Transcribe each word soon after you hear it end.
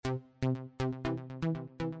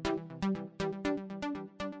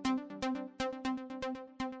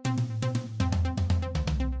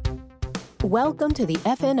Welcome to the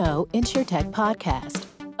FNO InsurTech Podcast,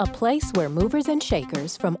 a place where movers and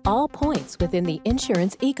shakers from all points within the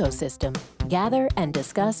insurance ecosystem gather and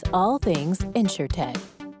discuss all things InsurTech.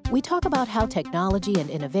 We talk about how technology and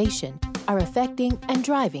innovation are affecting and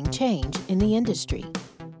driving change in the industry.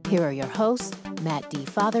 Here are your hosts, Matt D.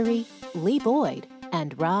 Fothery, Lee Boyd,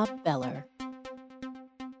 and Rob Beller.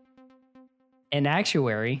 An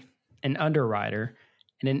actuary, an underwriter,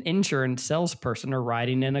 and an insurance salesperson are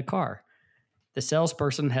riding in a car. The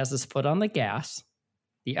salesperson has his foot on the gas,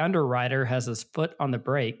 the underwriter has his foot on the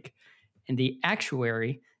brake, and the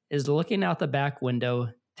actuary is looking out the back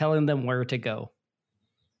window, telling them where to go.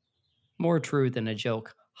 More true than a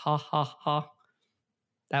joke. Ha ha ha.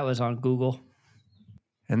 That was on Google.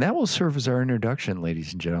 And that will serve as our introduction,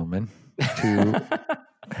 ladies and gentlemen, to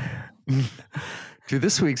to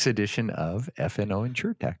this week's edition of FNO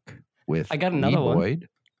InsurTech with I got another Lee Boyd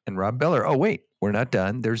and Rob Beller. Oh, wait, we're not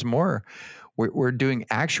done. There's more. We're doing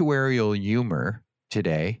actuarial humor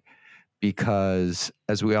today because,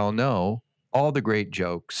 as we all know, all the great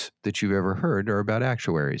jokes that you've ever heard are about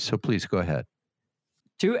actuaries. So please go ahead.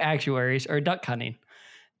 Two actuaries are duck hunting.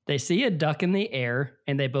 They see a duck in the air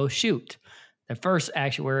and they both shoot. The first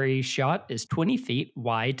actuary shot is 20 feet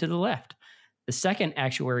wide to the left. The second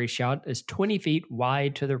actuary shot is 20 feet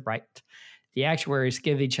wide to the right. The actuaries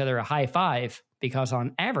give each other a high five because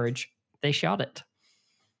on average, they shot it.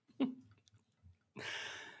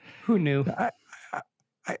 Who knew?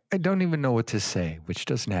 I don't even know what to say, which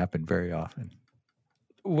doesn't happen very often.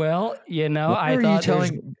 Well, you know,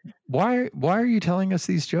 why are you telling us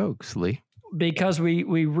these jokes, Lee? Because we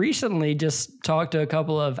recently just talked to a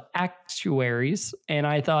couple of actuaries, and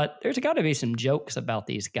I thought there's got to be some jokes about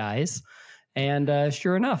these guys. And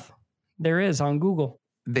sure enough, there is on Google.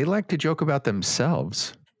 They like to joke about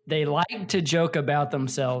themselves. They like to joke about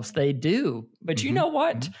themselves. They do. But you know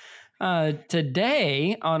what?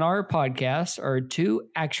 Today on our podcast are two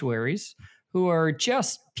actuaries who are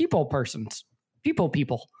just people persons.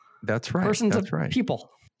 People. That's right. Persons That's of right. people.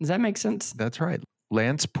 Does that make sense? That's right.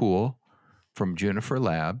 Lance Poole from Juniper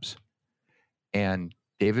Labs and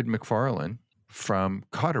David McFarland from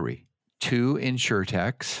Coterie, two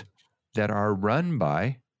insurtechs that are run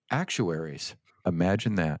by actuaries.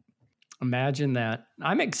 Imagine that. Imagine that.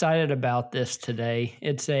 I'm excited about this today.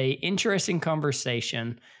 It's a interesting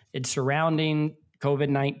conversation. It's surrounding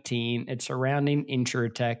COVID-19. It's surrounding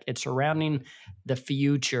InsurTech. It's surrounding the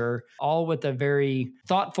future, all with a very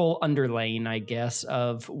thoughtful underlaying, I guess,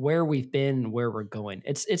 of where we've been, where we're going.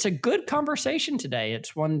 It's a good conversation today.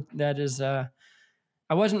 It's one that is, I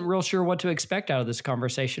wasn't real sure what to expect out of this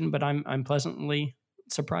conversation, but I'm pleasantly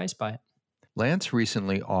surprised by it. Lance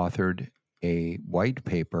recently authored a white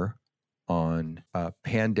paper on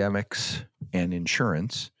pandemics and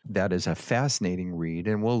insurance. That is a fascinating read,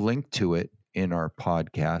 and we'll link to it in our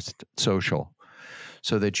podcast social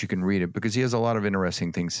so that you can read it, because he has a lot of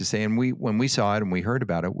interesting things to say. And when we saw it and we heard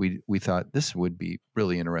about it, we thought this would be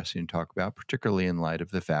really interesting to talk about, particularly in light of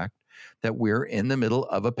the fact that we're in the middle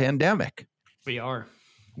of a pandemic. We are.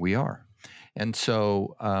 And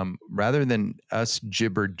so rather than us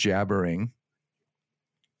jibber-jabbering,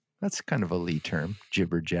 that's kind of a Lee term,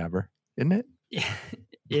 jibber-jabber, isn't it? Yeah,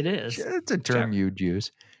 it is. It's a term you'd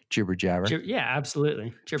use, jibber-jabber. Yeah,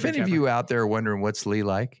 absolutely. If any of you out there are wondering what's Lee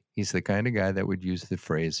like, he's the kind of guy that would use the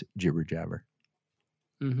phrase jibber-jabber.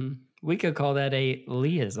 Mm-hmm. We could call that a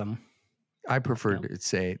Leeism. I prefer to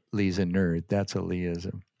say Lee's a nerd. That's a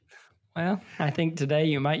Leeism. Well, I think today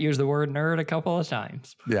you might use the word nerd a couple of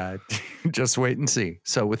times. Yeah, just wait and see.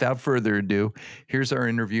 So without further ado, here's our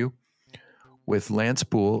interview with Lance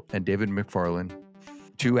Poole and David McFarland,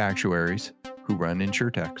 two actuaries who run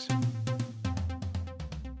InsurTechs.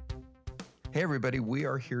 Hey, everybody. We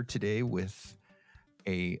are here today with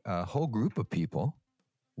a whole group of people.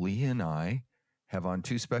 Lee and I have on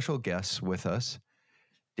two special guests with us.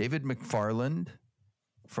 David McFarland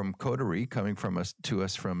from Coterie, coming to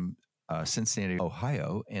us from Cincinnati,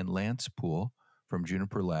 Ohio, and Lance Poole from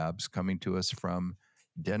Juniper Labs, coming to us from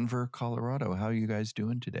Denver, Colorado. How are you guys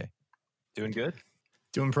doing today? Doing good.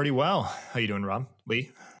 Doing pretty well. How you doing, Rob?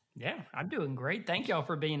 Lee? Yeah, I'm doing great. Thank y'all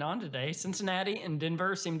for being on today. Cincinnati and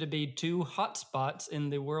Denver seem to be two hot spots in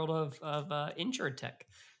the world of InsurTech.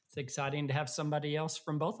 It's exciting to have somebody else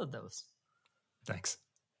from both of those. Thanks.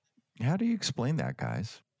 How do you explain that,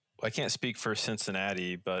 guys? Well, I can't speak for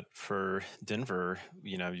Cincinnati, but for Denver,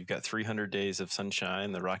 you've got 300 days of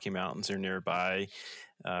sunshine. The Rocky Mountains are nearby.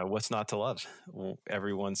 What's not to love? Well,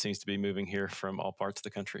 everyone seems to be moving here from all parts of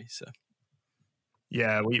the country. So,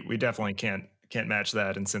 yeah, we definitely can't can't match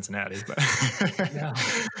that in Cincinnati, but Yeah.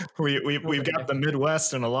 we've got the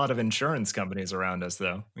Midwest and a lot of insurance companies around us,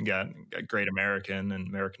 though. We got Great American and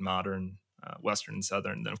American Modern, Western and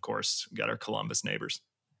Southern. Then, of course, we got our Columbus neighbors.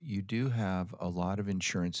 You do have a lot of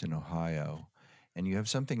insurance in Ohio, and you have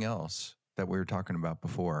something else that we were talking about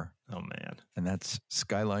before. Oh, man. And that's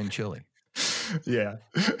Skyline Chili. Yeah.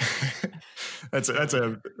 that's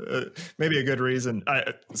maybe a good reason.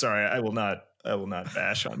 I will not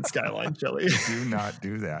bash on Skyline Chili. Do not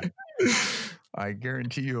do that. I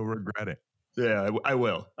guarantee you'll regret it. Yeah, I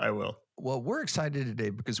will. Well, we're excited today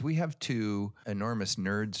because we have two enormous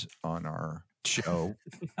nerds on our show,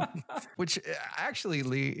 which actually,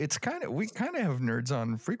 Lee, we kind of have nerds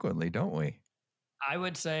on frequently, don't we? I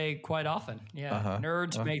would say quite often. Yeah.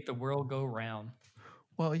 Nerds make the world go round.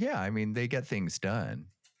 Well, yeah. I mean, they get things done.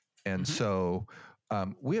 And so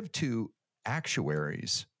we have two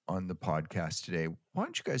actuaries on the podcast today. Why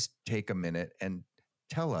don't you guys take a minute and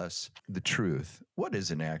tell us the truth? What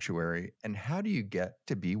is an actuary and how do you get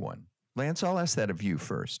to be one? Lance, I'll ask that of you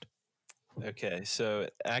first. Okay, so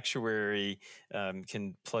actuary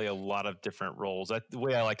can play a lot of different roles. The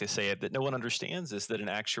way I like to say it that no one understands is that an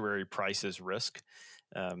actuary prices risk.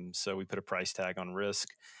 So we put a price tag on risk.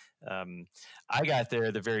 I got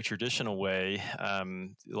there the very traditional way.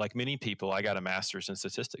 Like many people, I got a master's in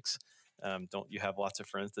statistics. Don't you have lots of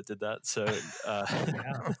friends that did that? So,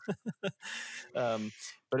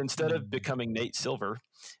 but instead of becoming Nate Silver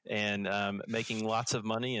and making lots of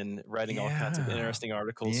money and writing all kinds of interesting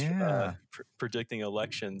articles predicting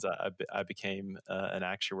elections, I became an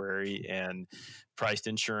actuary and priced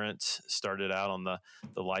insurance. Started out on the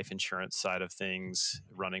life insurance side of things,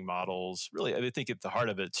 running models. Really, I think at the heart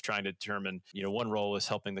of it, it's trying to determine. One role is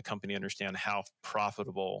helping the company understand how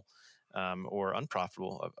profitable or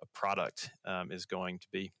unprofitable a product is going to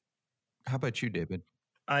be. How about you, David?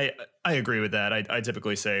 I agree with that. I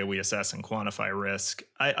typically say we assess and quantify risk.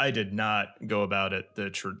 I did not go about it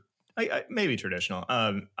maybe traditional.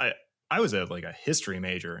 I was a history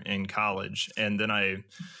major in college, and then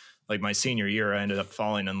my senior year, I ended up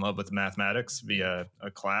falling in love with mathematics via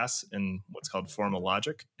a class in what's called formal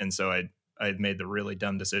logic, and so I had made the really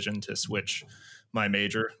dumb decision to switch my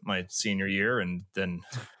major my senior year, and then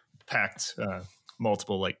packed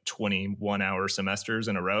multiple 21-hour semesters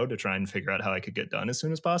in a row to try and figure out how I could get done as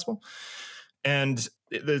soon as possible. And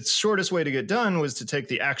the shortest way to get done was to take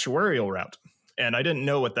the actuarial route. And I didn't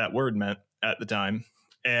know what that word meant at the time.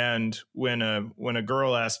 And when a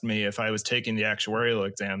girl asked me if I was taking the actuarial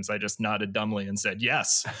exams, I just nodded dumbly and said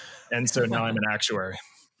yes. And so now I'm an actuary.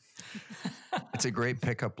 It's a great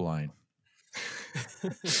pickup line.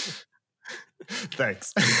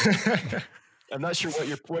 Thanks. I'm not sure what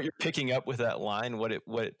you're picking up with that line, what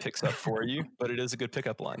it picks up for you, but it is a good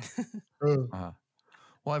pickup line. Well,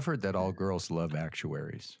 I've heard that all girls love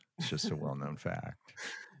actuaries. It's just a well-known fact.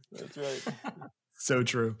 That's right. So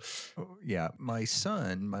true. Yeah, my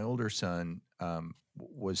older son,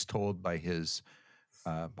 was told by his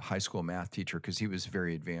high school math teacher, because he was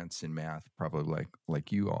very advanced in math, probably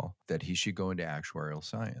like you all, that he should go into actuarial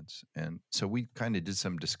science. And so we kind of did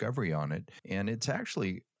some discovery on it, and it's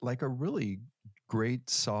actually like a really great,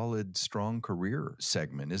 solid, strong career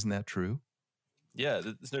segment. Isn't that true? Yeah,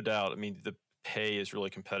 there's no doubt. I mean, the pay is really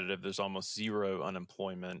competitive. There's almost zero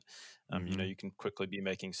unemployment. You can quickly be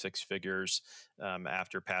making six figures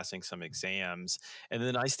after passing some exams. And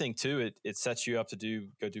the nice thing too, it sets you up to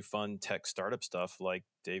go do fun tech startup stuff like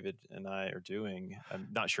David and I are doing. I'm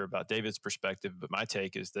not sure about David's perspective, but my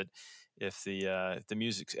take is that if the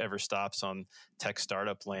music ever stops on tech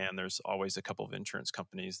startup land, there's always a couple of insurance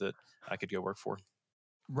companies that I could go work for.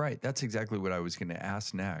 Right. That's exactly what I was going to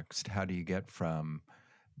ask next. How do you get from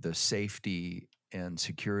the safety and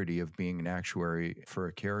security of being an actuary for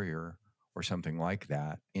a carrier or something like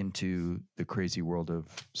that into the crazy world of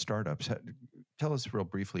startups? Tell us real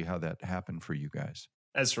briefly how that happened for you guys.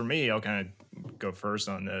 As for me, I'll kind of go first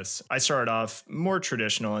on this. I started off more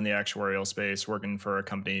traditional in the actuarial space, working for a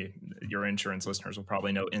company your insurance listeners will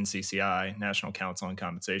probably know, NCCI, National Council on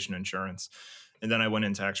Compensation Insurance. And then I went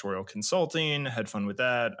into actuarial consulting, had fun with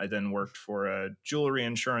that. I then worked for a jewelry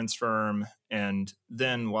insurance firm. And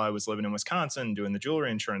then while I was living in Wisconsin doing the jewelry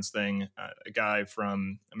insurance thing, a guy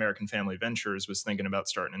from American Family Ventures was thinking about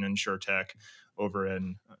starting an insurtech over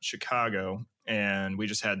in Chicago. And we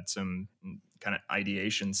just had some kind of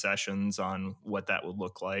ideation sessions on what that would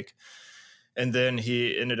look like. And then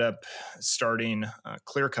he ended up starting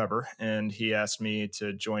ClearCover, and he asked me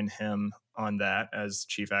to join him on that as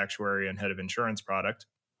chief actuary and head of insurance product.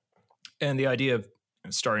 And the idea of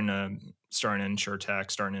starting an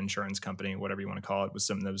insurtech, starting an insurance company, whatever you want to call it, was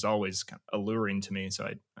something that was always kind of alluring to me. So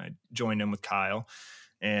I joined in with Kyle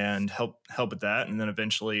and help with that. And then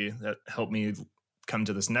eventually that helped me come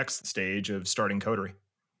to this next stage of starting Coterie.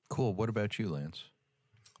 Cool. What about you, Lance?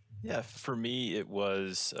 Yeah, for me, it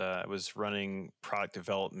was I was running product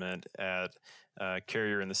development at a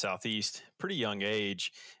carrier in the Southeast, pretty young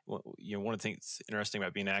age. One of the things interesting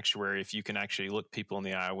about being an actuary, if you can actually look people in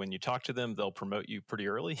the eye when you talk to them, they'll promote you pretty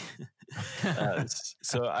early.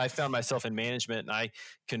 So I found myself in management, and I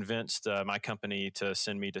convinced my company to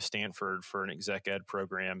send me to Stanford for an exec ed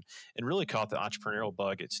program, and really caught the entrepreneurial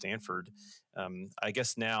bug at Stanford. I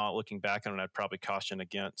guess now looking back on it, I'd probably caution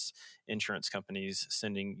against insurance companies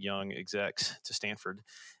sending young execs to Stanford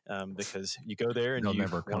because you go there and you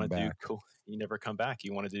want to do cool. You never come back.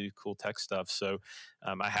 You want to do cool tech stuff. So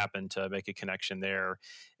I happened to make a connection there,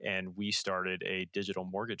 and we started a digital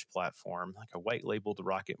mortgage platform, like a white labeled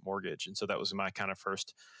Rocket Mortgage. And so that was my kind of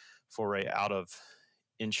first foray out of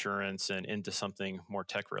insurance and into something more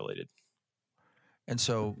tech related. And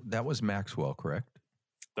so that was Maxwell, correct?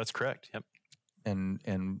 That's correct. Yep. And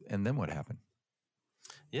then what happened?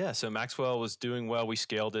 Yeah, so Maxwell was doing well. We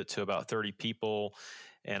scaled it to about 30 people,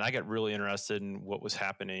 and I got really interested in what was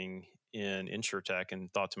happening in InsurTech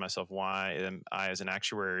and thought to myself, why am I, as an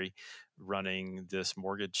actuary, running this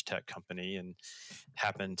mortgage tech company? And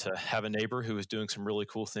happened to have a neighbor who was doing some really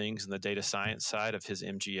cool things in the data science side of his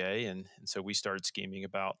MGA. And so we started scheming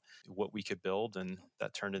about what we could build, and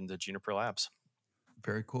that turned into Juniper Labs.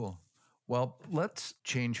 Very cool. Well, let's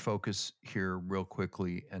change focus here real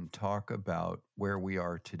quickly and talk about where we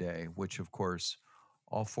are today, which, of course,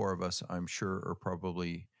 all four of us, I'm sure, are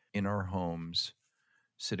probably in our homes,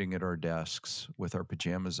 sitting at our desks with our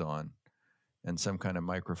pajamas on and some kind of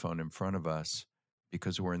microphone in front of us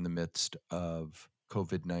because we're in the midst of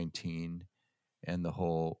COVID-19 and the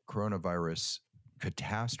whole coronavirus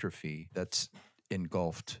catastrophe that's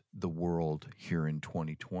engulfed the world here in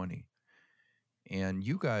 2020. And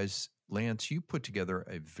you guys, Lance, you put together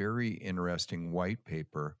a very interesting white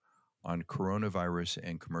paper on coronavirus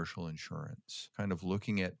and commercial insurance, kind of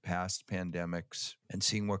looking at past pandemics and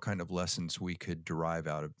seeing what kind of lessons we could derive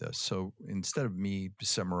out of this. So instead of me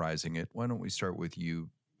summarizing it, why don't we start with you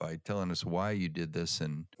by telling us why you did this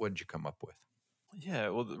and what did you come up with? Yeah,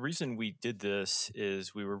 well, the reason we did this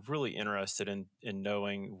is we were really interested in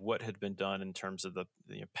knowing what had been done in terms of the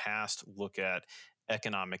past look at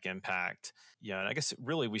economic impact. Yeah, and I guess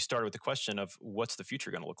really we started with the question of what's the future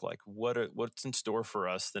going to look like? What's in store for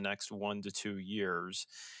us the next 1 to 2 years?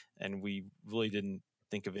 And we really didn't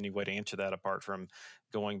think of any way to answer that apart from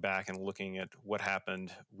going back and looking at what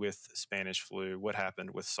happened with Spanish flu, what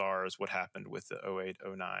happened with SARS, what happened with the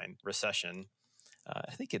 08-09 recession.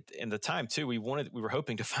 I think in the time too, we were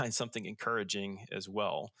hoping to find something encouraging as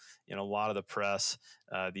well. A lot of the press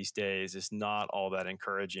these days is not all that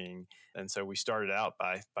encouraging, and so we started out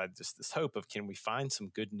by just this hope of, can we find some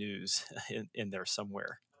good news in there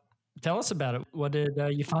somewhere? Tell us about it. What did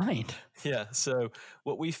you find? Yeah, so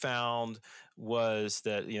what we found was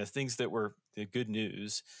that things that were the good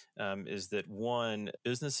news is that, one,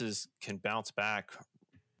 businesses can bounce back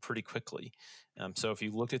pretty quickly. So if you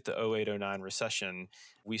looked at the 08-09 recession,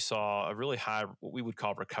 we saw a really high, what we would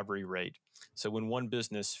call, recovery rate. So when one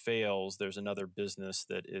business fails, there's another business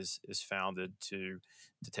that is founded to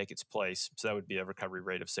take its place. So that would be a recovery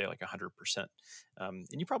rate of, say, like 100%. And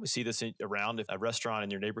you probably see this around. If a restaurant in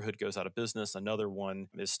your neighborhood goes out of business, another one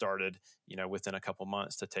is started, within a couple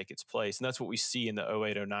months to take its place. And that's what we see in the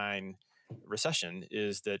 08-09 recession,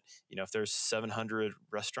 is that if there's 700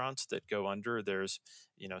 restaurants that go under, there's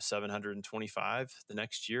 725 the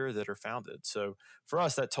next year that are founded. So for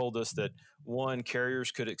us, that told us that, one,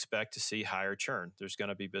 carriers could expect to see higher churn. There's going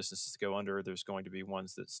to be businesses that go under, there's going to be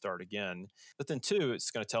ones that start again. But then, two,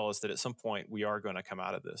 it's going to tell us that at some point we are going to come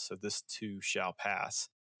out of this. So this too shall pass.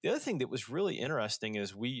 The other thing that was really interesting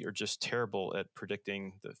is we are just terrible at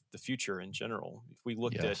predicting the future in general. If we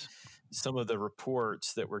looked at some of the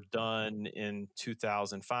reports that were done in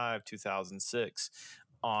 2005, 2006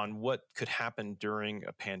 on what could happen during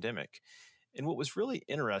a pandemic. And what was really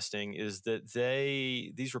interesting is that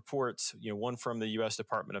these reports, one from the U.S.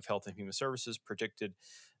 Department of Health and Human Services, predicted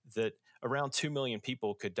that around 2 million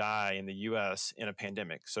people could die in the U.S. in a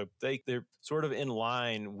pandemic. So they're sort of in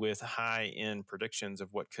line with high-end predictions of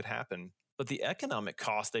what could happen. But the economic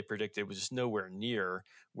cost they predicted was just nowhere near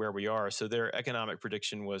where we are. So their economic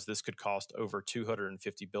prediction was this could cost over $250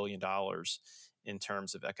 billion in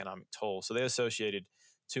terms of economic toll. So they associated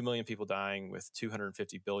 2 million people dying with $250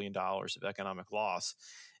 billion of economic loss.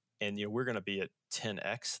 and we're going to be at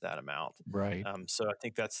 10x that amount. Right. So I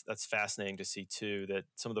think that's fascinating to see too, that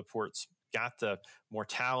some of the ports got the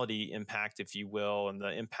mortality impact, if you will, and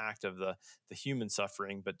the impact of the human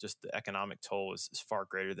suffering, but just the economic toll is far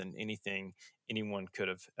greater than anything anyone could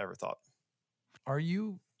have ever thought. Are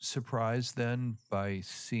you surprised then by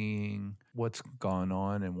seeing what's gone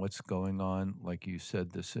on and what's going on? Like you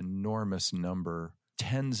said, this enormous number,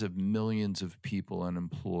 tens of millions of people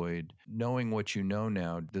unemployed. Knowing what you know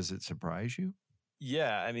now, does it surprise you?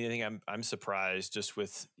 Yeah, I mean, I think I'm surprised just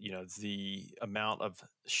with the amount of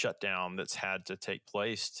shutdown that's had to take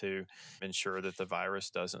place to ensure that the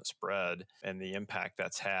virus doesn't spread, and the impact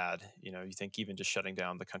that's had. You think even just shutting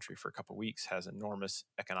down the country for a couple of weeks has enormous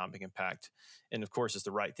economic impact, and of course, it's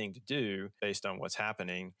the right thing to do based on what's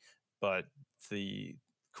happening. But the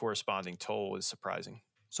corresponding toll is surprising.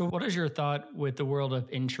 So, what is your thought with the world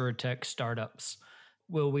of insurtech startups?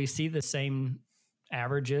 Will we see the same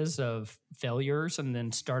averages of failures and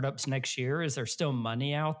then startups next year? Is there still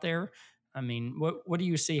money out there? I mean, what do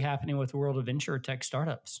you see happening with the world of insurtech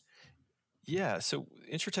startups? Yeah, so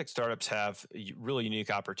insurtech startups have a really unique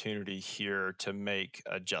opportunity here to make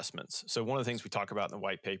adjustments. So one of the things we talk about in the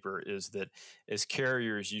white paper is that as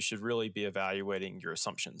carriers, you should really be evaluating your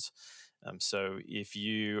assumptions. So if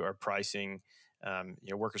you are pricing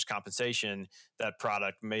workers' compensation, that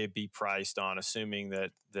product may be priced on assuming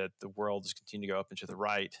that the world is continuing to go up and to the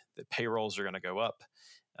right, that payrolls are going to go up.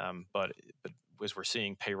 But as we're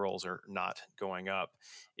seeing, payrolls are not going up.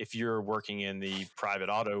 If you're working in the private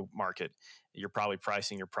auto market, you're probably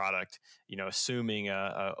pricing your product, assuming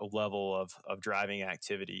a level of driving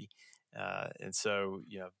activity. And so,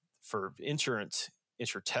 for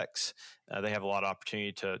insurtechs, they have a lot of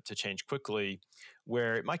opportunity to change quickly,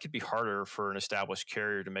 where it might be harder for an established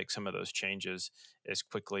carrier to make some of those changes as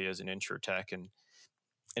quickly as an insurtech. And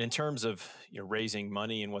in terms of raising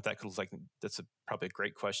money and what that could look like, that's probably a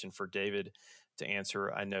great question for David to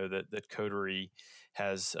answer. I know that Coterie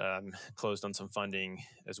has closed on some funding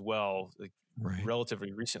as well,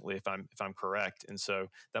 relatively recently, if I'm correct. And so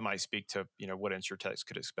that might speak to what insurtechs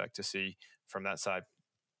could expect to see from that side.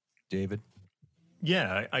 David?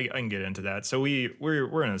 Yeah, I can get into that. So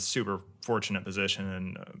we're in a super fortunate position,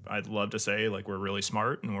 and I'd love to say like we're really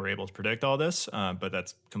smart and we're able to predict all this, but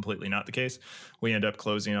that's completely not the case. We end up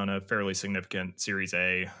closing on a fairly significant Series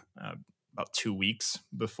A about 2 weeks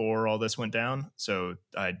before all this went down. So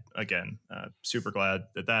super glad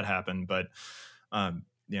that happened, but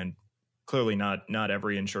clearly not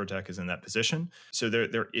every insurtech is in that position. So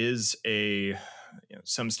there is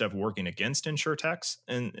some stuff working against insurtechs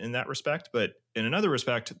in that respect, but in another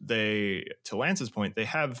respect, to Lance's point, they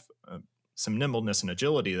have some nimbleness and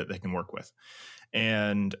agility that they can work with.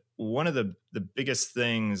 And one of the biggest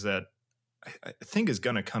things that I think is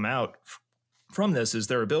going to come out from this is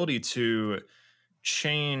their ability to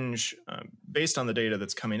change based on the data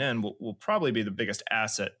that's coming in will probably be the biggest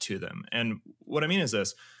asset to them. And what I mean is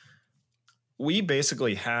this: we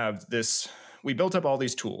basically have we built up all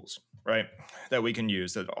these tools, right, that we can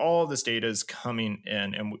use, that all of this data is coming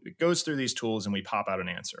in and it goes through these tools and we pop out an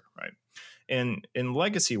answer, right? And in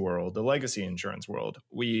legacy world, the legacy insurance world,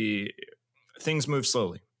 things move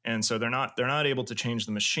slowly. And so they're not able to change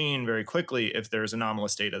the machine very quickly if there's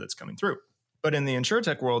anomalous data that's coming through. But in the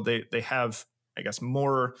insurtech world, they have, I guess,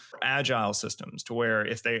 more agile systems to where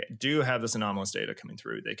if they do have this anomalous data coming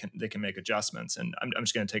through, they can make adjustments. And I'm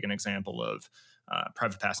just going to take an example of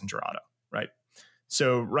private passenger auto, right?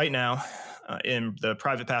 So right now, in the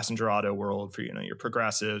private passenger auto world, for your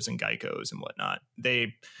Progressives and Geicos and whatnot,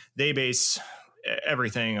 they base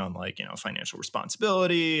everything on financial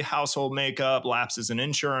responsibility, household makeup, lapses in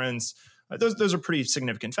insurance. Those are pretty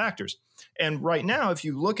significant factors. And right now, if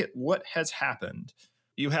you look at what has happened,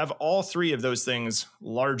 you have all three of those things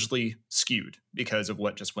largely skewed because of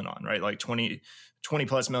what just went on, right? Like 20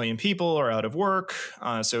 plus million people are out of work.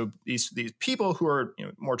 So these people who are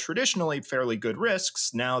more traditionally fairly good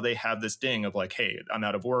risks, now they have this ding of like, hey, I'm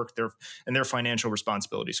out of work. Their financial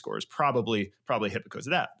responsibility score is probably hit because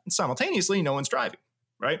of that. And simultaneously, no one's driving,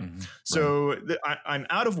 right? Mm-hmm. So I'm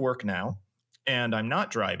out of work now, and I'm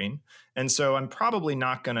not driving. And so I'm probably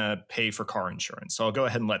not going to pay for car insurance. So I'll go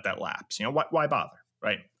ahead and let that lapse. Why bother?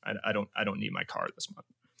 Right. I don't need my car this month.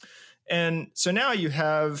 And so now you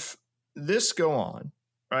have this go on,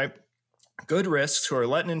 right? Good risks who are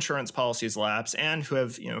letting insurance policies lapse and who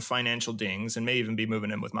have, financial dings and may even be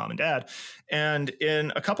moving in with mom and dad. And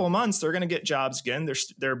in a couple of months, they're going to get jobs again.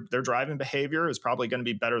 Their driving behavior is probably going to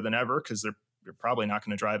be better than ever because they're you're probably not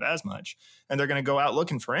going to drive as much. And they're going to go out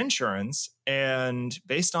looking for insurance. And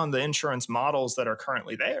based on the insurance models that are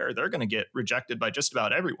currently there, they're going to get rejected by just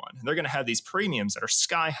about everyone. And they're going to have these premiums that are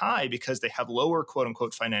sky high because they have lower, quote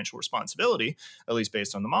unquote, financial responsibility, at least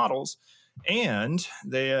based on the models. And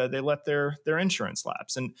they let their insurance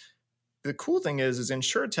lapse. And the cool thing is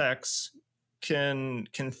insurtechs can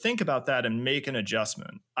think about that and make an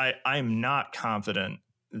adjustment. I'm not confident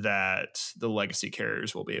that the legacy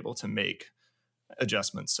carriers will be able to make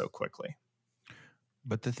adjustments so quickly.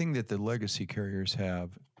 But the thing that the legacy carriers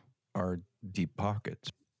have are deep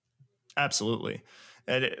pockets. Absolutely.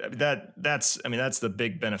 And that's the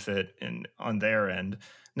big benefit on their end.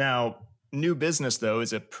 Now, new business, though,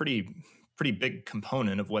 is a pretty big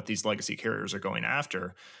component of what these legacy carriers are going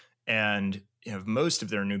after. And if most of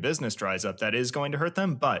their new business dries up, that is going to hurt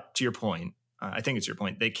them. But to your point, I think it's your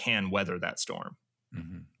point, they can weather that storm.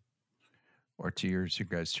 Mm-hmm. Or to your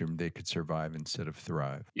guys' term, they could survive instead of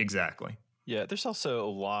thrive. Exactly. Yeah, there's also a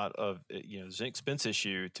lot of, there's an expense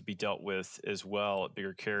issue to be dealt with as well at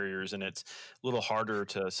bigger carriers, and it's a little harder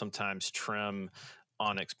to sometimes trim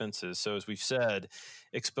on expenses. So as we've said,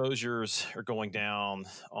 exposures are going down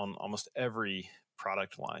on almost every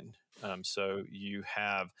product line. So you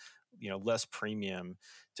have, less premium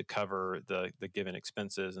to cover the given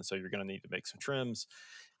expenses, and so you're going to need to make some trims.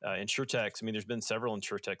 Insurtechs, there's been several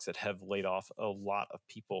insurtechs that have laid off a lot of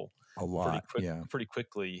people. Pretty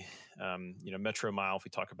quickly. Metromile, if we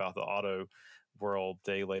talk about the auto world,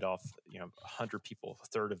 they laid off 100 people, a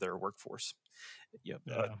third of their workforce.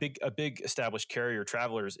 A big established carrier,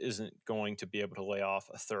 Travelers, isn't going to be able to lay off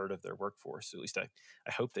a third of their workforce. At least I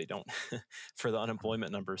hope they don't, for the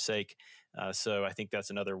unemployment numbers' sake. So I think that's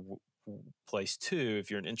another place too. If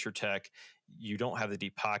you're an insurtech, you don't have the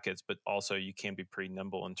deep pockets, but also you can be pretty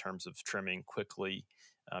nimble in terms of trimming quickly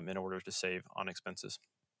in order to save on expenses.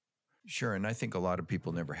 Sure. And I think a lot of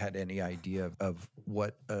people never had any idea of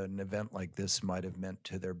what an event like this might have meant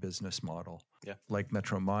to their business model. Yeah. Like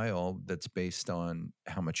Metromile, that's based on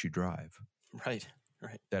how much you drive. Right.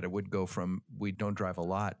 That it would go from we don't drive a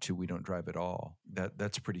lot to we don't drive at all.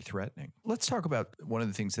 That's pretty threatening. Let's talk about one of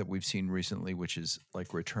the things that we've seen recently, which is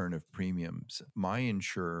like return of premiums. My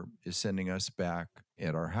insurer is sending us back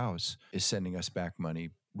at our house, is sending us back money,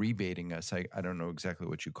 rebating us. I don't know exactly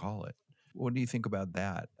what you call it. What do you think about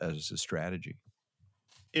that as a strategy?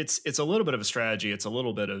 It's a little bit of a strategy. It's a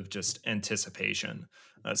little bit of just anticipation.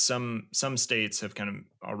 Some states have kind of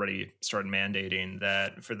already started mandating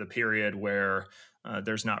that for the period where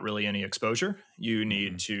there's not really any exposure, you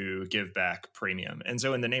need to give back premium. And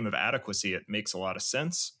so in the name of adequacy, it makes a lot of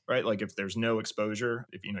sense, right? Like if there's no exposure,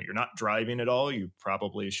 if you're not driving at all, you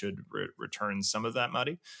probably should return some of that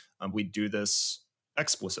money. We do this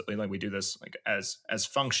explicitly, like we do this like as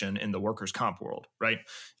function in the workers' comp world, right?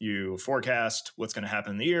 You forecast what's going to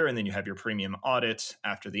happen in the year, and then you have your premium audit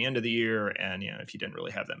after the end of the year. And if you didn't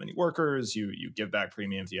really have that many workers, you give back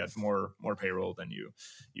premium. If you had more payroll, then you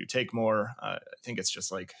take more. I think it's just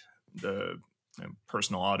like the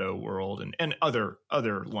personal auto world and other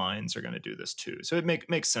lines are going to do this too. So it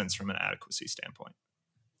makes sense from an adequacy standpoint.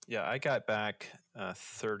 Yeah, I got back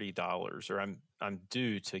 $30, or I'm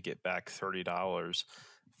due to get back $30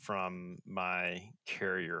 from my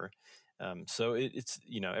carrier. So it's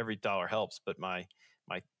every dollar helps, but my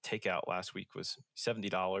takeout last week was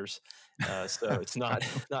 $70, so it's not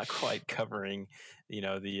quite covering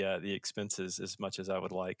the expenses as much as I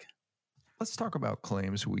would like. Let's talk about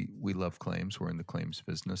claims. We love claims. We're in the claims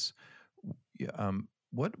business.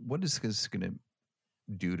 What is this going to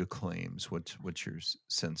do to claims? What's your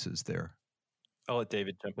senses there? I'll let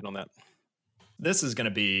David jump in on that. This is going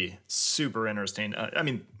to be super interesting. All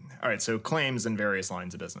right, so claims in various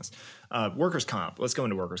lines of business. Workers' comp. Let's go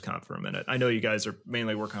into workers' comp for a minute. I know you guys are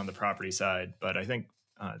mainly working on the property side, but I think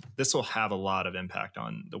this will have a lot of impact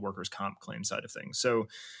on the workers' comp claim side of things. So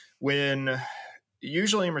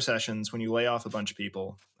usually in recessions, when you lay off a bunch of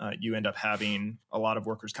people, you end up having a lot of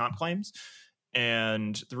workers' comp claims.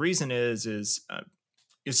 And the reason is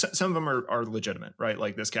some of them are legitimate, right?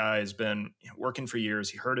 Like this guy has been working for years.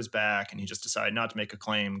 He hurt his back and he just decided not to make a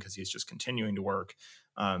claim because he's just continuing to work.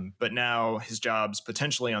 But now his job's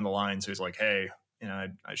potentially on the line. So he's like, hey,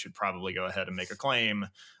 I should probably go ahead and make a claim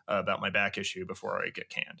about my back issue before I get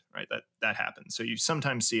canned, right? That happens. So you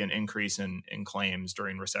sometimes see an increase in claims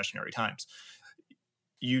during recessionary times.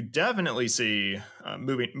 You definitely see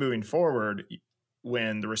moving forward,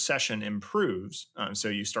 when the recession improves, so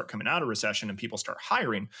you start coming out of recession and people start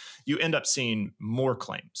hiring, you end up seeing more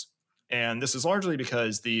claims. And this is largely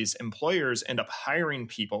because these employers end up hiring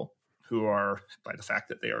people who are, by the fact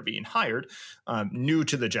that they are being hired, new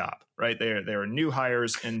to the job, right? They are new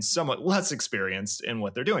hires and somewhat less experienced in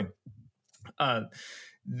what they're doing.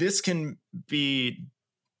 This can be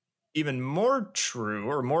even more true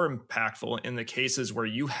or more impactful in the cases where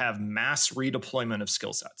you have mass redeployment of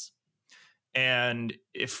skill sets. And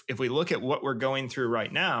if we look at what we're going through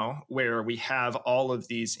right now, where we have all of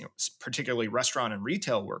these, particularly restaurant and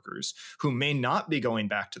retail workers who may not be going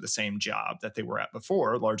back to the same job that they were at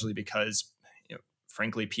before, largely because,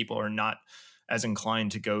 frankly, people are not as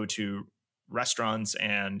inclined to go to restaurants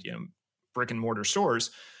and, brick and mortar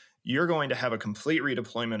stores, you're going to have a complete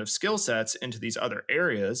redeployment of skill sets into these other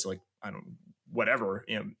areas, like, whatever,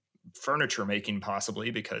 furniture making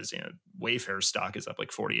possibly, because Wayfair stock is up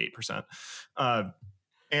like 48%.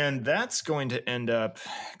 And that's going to end up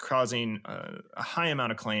causing a high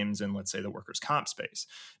amount of claims in, let's say, the workers' comp space.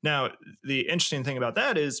 Now, the interesting thing about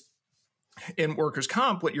that is in workers'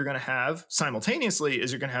 comp, what you're going to have simultaneously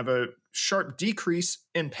is you're going to have a sharp decrease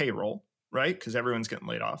in payroll, right? Because everyone's getting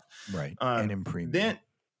laid off. Right. And in premium.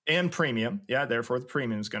 And premium. Yeah. Therefore, the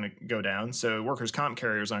premium is going to go down. So workers' comp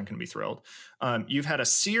carriers aren't going to be thrilled. You've had a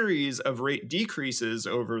series of rate decreases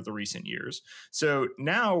over the recent years. So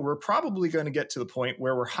now we're probably going to get to the point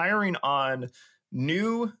where we're hiring on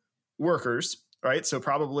new workers, right? So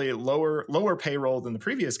probably lower payroll than the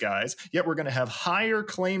previous guys, yet we're going to have higher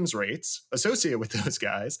claims rates associated with those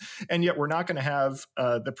guys. And yet we're not going to have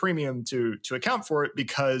the premium to account for it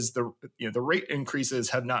because the rate increases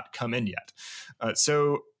have not come in yet.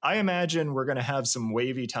 So I imagine we're going to have some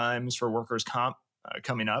wavy times for workers' comp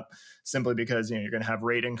coming up, simply because you're going to have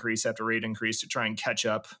rate increase after rate increase to try and catch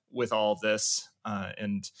up with all of this.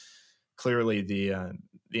 And clearly the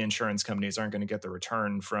insurance companies aren't going to get the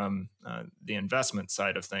return from the investment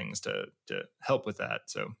side of things to help with that.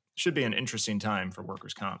 So it should be an interesting time for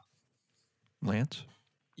workers' comp. Lance?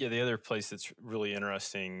 Yeah, the other place that's really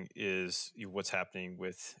interesting is what's happening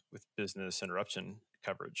with business interruption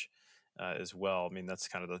coverage as well. I mean, that's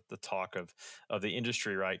kind of the talk of the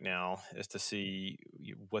industry right now, is to see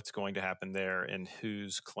what's going to happen there and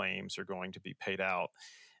whose claims are going to be paid out.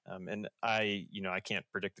 And I can't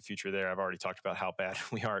predict the future there. I've already talked about how bad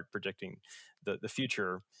we are at predicting the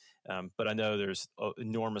future. But I know there's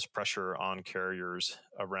enormous pressure on carriers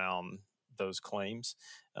around those claims.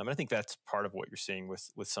 And I think that's part of what you're seeing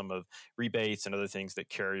with some of rebates and other things that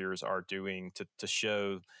carriers are doing to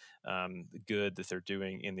show the good that they're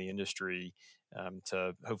doing in the industry,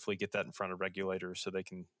 to hopefully get that in front of regulators so they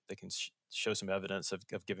can show some evidence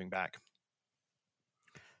of giving back.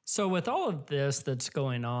 So with all of this that's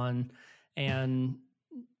going on and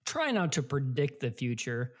try not to predict the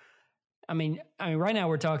future, I mean, right now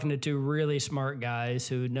we're talking to two really smart guys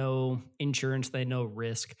who know insurance, they know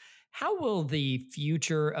risk. How will the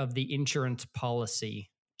future of the insurance policy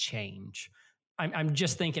change? I'm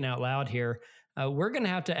just thinking out loud here. We're going to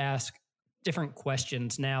have to ask different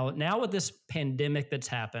questions now. Now with this pandemic that's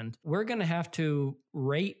happened, we're going to have to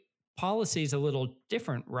rate policies a little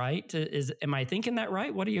different, right? Am I thinking that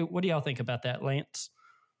right? What do y'all think about that, Lance?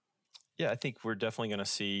 Yeah, I think we're definitely going to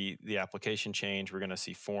see the application change. We're going to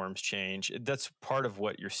see forms change. That's part of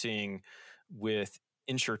what you're seeing with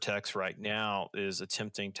InsurTechs right now, is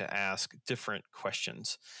attempting to ask different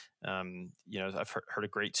questions. I've heard a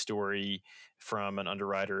great story from an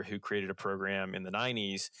underwriter who created a program in the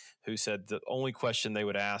 90s who said the only question they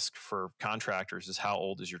would ask for contractors is, how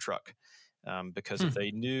old is your truck? Because if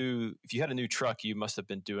you had a new truck, you must have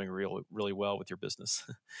been doing really well with your business.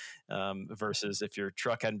 Versus if your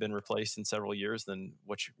truck hadn't been replaced in several years, then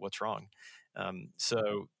what's wrong?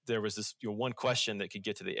 So there was this one question that could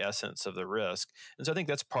get to the essence of the risk. And so I think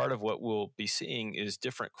that's part of what we'll be seeing is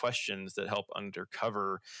different questions that help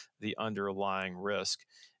undercover the underlying risk.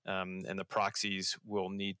 And the proxies will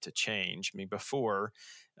need to change. I mean, before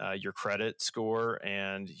your credit score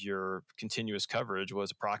and your continuous coverage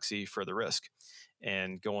was a proxy for the risk.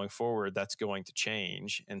 And going forward, that's going to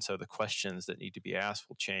change. And so the questions that need to be asked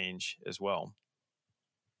will change as well.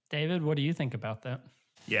 David, what do you think about that?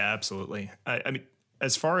 Yeah, absolutely. I mean,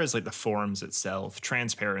 as far as like the forms itself,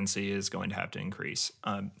 transparency is going to have to increase.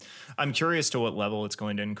 I'm curious to what level it's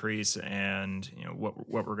going to increase, and what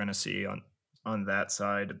we're going to see on that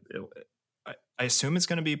side. I assume it's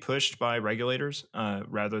going to be pushed by regulators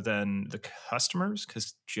rather than the customers,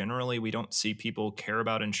 because generally we don't see people care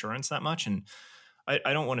about insurance that much. And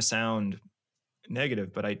I don't want to sound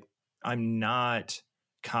negative, but I'm not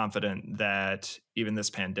confident that even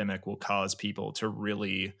this pandemic will cause people to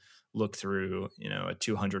really look through, a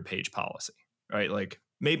 200-page policy, right? Like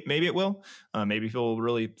maybe it will. Maybe people will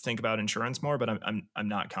really think about insurance more, but I'm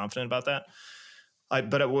not confident about that.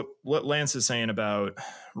 What Lance is saying about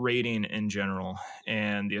rating in general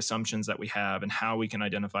and the assumptions that we have and how we can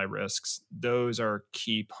identify risks, those are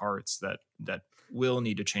key parts that will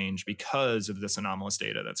need to change because of this anomalous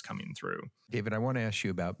data that's coming through. David, I want to ask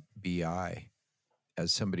you about BI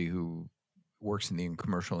as somebody who works in the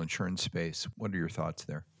commercial insurance space. What are your thoughts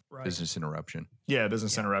there? Right. Business interruption. Yeah,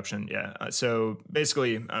 business interruption. Yeah. So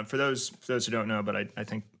basically, for those who don't know, but I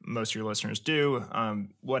think most of your listeners do,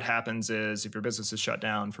 what happens is if your business is shut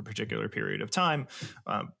down for a particular period of time,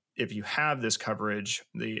 if you have this coverage,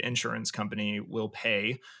 the insurance company will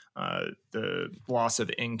pay the loss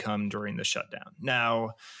of income during the shutdown.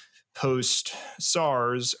 Now, post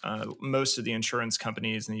SARS, most of the insurance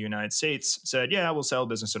companies in the United States said, yeah, we'll sell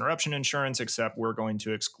business interruption insurance, except we're going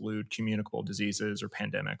to exclude communicable diseases or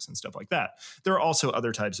pandemics and stuff like that. There are also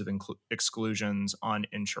other types of exclusions on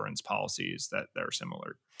insurance policies that are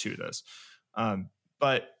similar to this.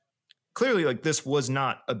 But clearly, like, this was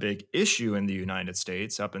not a big issue in the United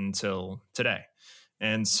States up until today.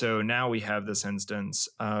 And so now we have this instance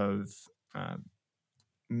of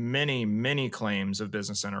many claims of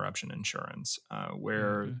business interruption insurance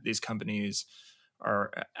where these companies are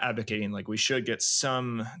advocating like we should get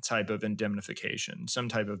some type of indemnification, some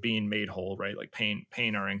type of being made whole, right? Like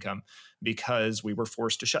paying our income because we were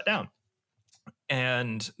forced to shut down.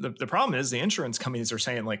 And the problem is the insurance companies are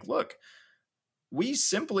saying like, look, we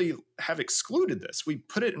simply have excluded this. We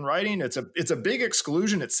put it in writing. It's a big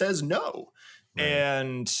exclusion. It says no. Right.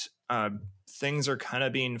 And things are kind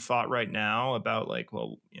of being fought right now about like,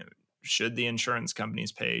 well, should the insurance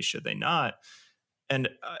companies pay? Should they not? And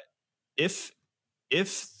if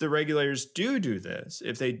the regulators do this,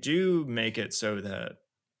 if they do make it so that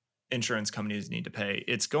insurance companies need to pay,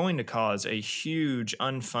 it's going to cause a huge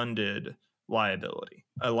unfunded liability.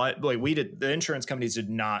 The insurance companies did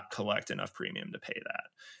not collect enough premium to pay that.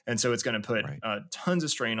 And so it's going to put tons of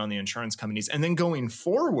strain on the insurance companies. And then going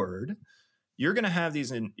forward, you're going to have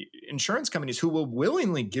these insurance companies who will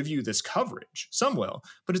willingly give you this coverage. Some will,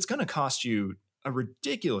 but it's going to cost you a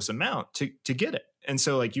ridiculous amount to get it. And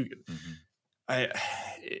so like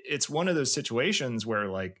it's one of those situations where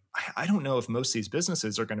like, I don't know if most of these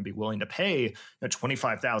businesses are going to be willing to pay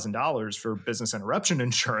 $25,000 for business interruption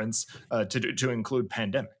insurance to include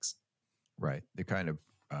pandemics. Right. The kind of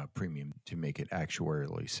premium to make it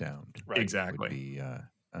actuarially sound. Right. Exactly. Would be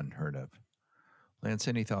unheard of. Lance,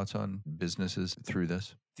 any thoughts on businesses through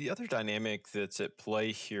this? The other dynamic that's at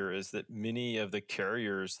play here is that many of the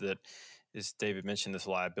carriers that, as David mentioned, this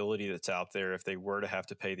liability that's out there, if they were to have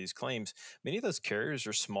to pay these claims, many of those carriers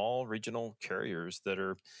are small regional carriers that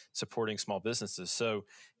are supporting small businesses. So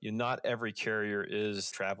not every carrier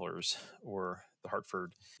is Travelers or the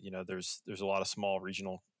Hartford. There's a lot of small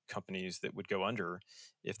regional companies that would go under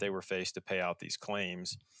if they were faced to pay out these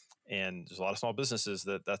claims. And there's a lot of small businesses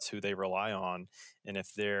that's who they rely on. And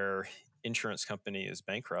if their insurance company is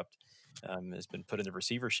bankrupt, has been put into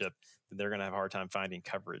receivership, then they're going to have a hard time finding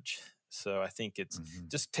coverage. So I think it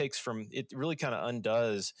really kind of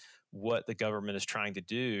undoes what the government is trying to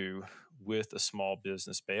do with a small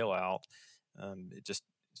business bailout. It just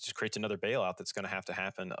creates another bailout that's going to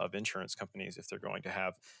happen of insurance companies if they're going to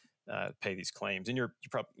have pay these claims. And you're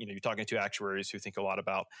talking to actuaries who think a lot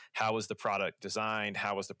about how was the product designed,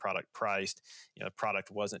 how was the product priced. The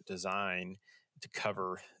product wasn't designed to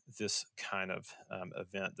cover this kind of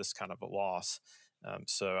event, this kind of a loss.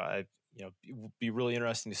 So it would be really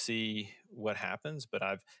interesting to see what happens, but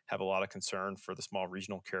I have a lot of concern for the small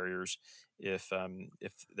regional carriers if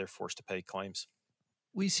they're forced to pay claims.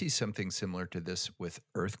 We see something similar to this with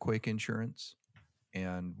earthquake insurance.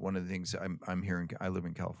 And one of the things I'm hearing, I live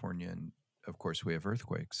in California, and of course we have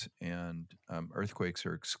earthquakes, and earthquakes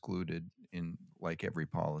are excluded in like every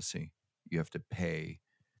policy. You have to pay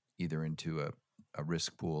either into a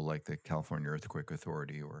risk pool like the California Earthquake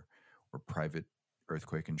Authority or private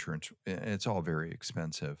earthquake insurance. It's all very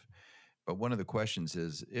expensive. But one of the questions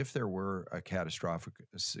is, if there were a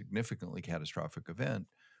significantly catastrophic event,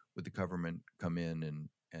 would the government come in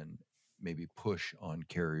and maybe push on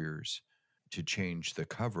carriers to change the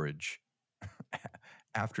coverage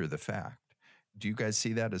after the fact? Do you guys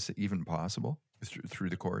see that as even possible through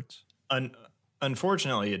the courts?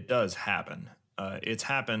 Unfortunately, it does happen. It's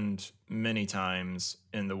happened many times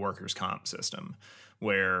in the workers' comp system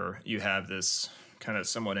where you have this kind of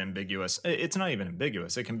somewhat ambiguous, it's not even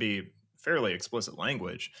ambiguous, it can be fairly explicit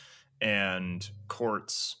language, and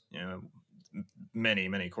courts,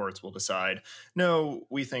 many courts will decide, no,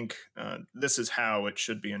 we think this is how it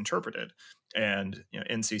should be interpreted. And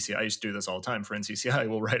NCCI, I used to do this all the time for NCCI,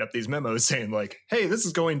 will write up these memos saying like, hey, this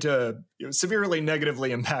is going to severely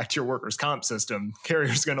negatively impact your workers' comp system.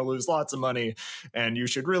 Carrier's going to lose lots of money, and you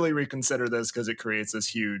should really reconsider this because it creates this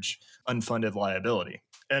huge unfunded liability.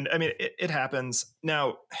 And I mean, it happens.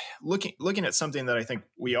 Now, looking at something that I think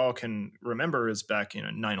we all can remember is back in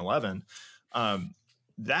 9/11.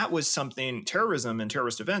 That was something, terrorism and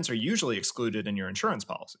terrorist events are usually excluded in your insurance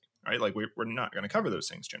policy, right? Like we're not going to cover those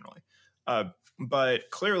things generally. But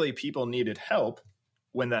clearly people needed help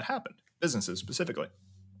when that happened, businesses specifically.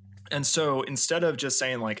 And so instead of just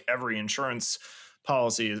saying like every insurance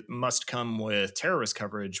policy must come with terrorist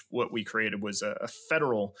coverage, what we created was a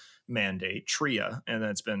federal mandate, TRIA, and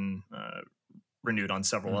that's been renewed on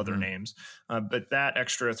several other names. But that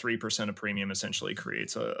extra 3% of premium essentially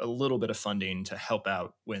creates a little bit of funding to help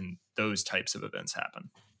out when those types of events happen.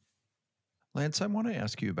 Lance, I want to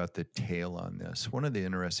ask you about the tail on this. One of the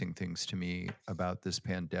interesting things to me about this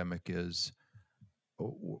pandemic is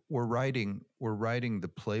we're writing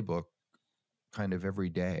the playbook kind of every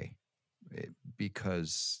day,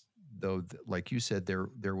 because though, like you said,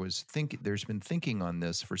 there's been thinking on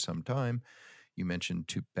this for some time. You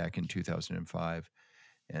mentioned back in 2005,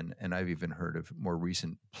 and I've even heard of more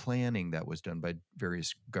recent planning that was done by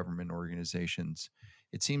various government organizations.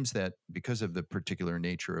 It seems that because of the particular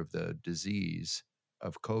nature of the disease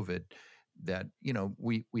of COVID, that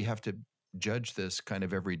we have to judge this kind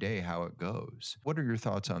of every day how it goes. What are your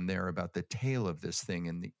thoughts on there about the tail of this thing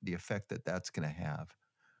and the effect that that's going to have?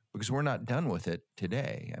 Because we're not done with it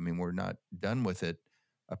today. I mean, we're not done with it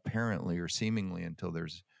apparently or seemingly until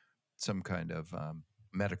there's some kind of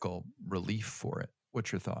medical relief for it.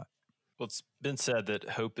 What's your thought? Well, it's been said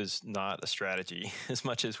that hope is not a strategy. As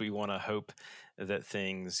much as we want to hope that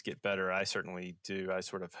things get better, I certainly do. I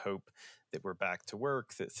sort of hope that we're back to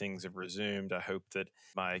work, that things have resumed. I hope that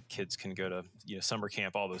my kids can go to summer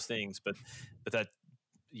camp, all those things. But that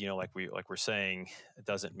like we're saying, it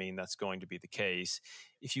doesn't mean that's going to be the case.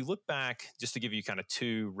 If you look back, just to give you kind of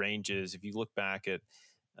two ranges, if you look back at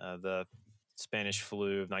the Spanish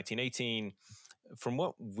flu of 1918, from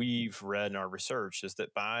what we've read in our research is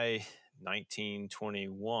that by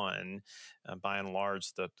 1921, by and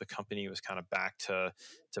large, the company was kind of back to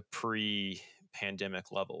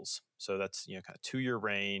pre-pandemic levels. So that's kind of 2-year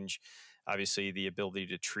range. Obviously, the ability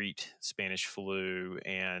to treat Spanish flu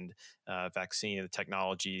and vaccine and the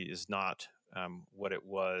technology is not what it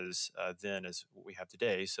was then as what we have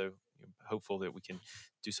today. So hopeful that we can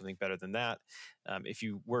do something better than that. If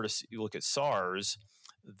you were to look at SARS,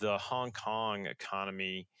 the Hong Kong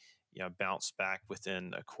economy bounced back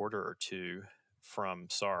within a quarter or two from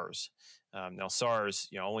SARS. Now, SARS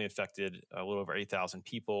only infected a little over 8,000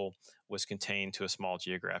 people, was contained to a small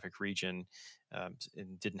geographic region,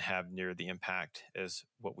 and didn't have near the impact as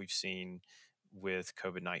what we've seen with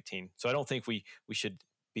COVID-19. So I don't think we should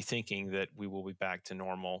be thinking that we will be back to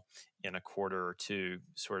normal in a quarter or two,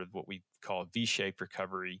 sort of what we call a V-shaped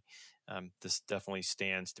recovery. This definitely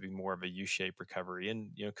stands to be more of a U-shaped recovery,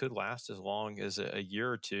 and could last as long as a year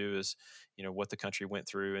or two as what the country went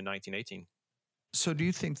through in 1918. So do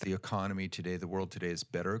you think the economy today, the world today, is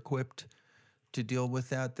better equipped to deal with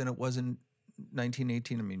that than it was in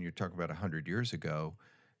 1918? I mean, you're talking about 100 years ago.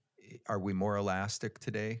 Are we more elastic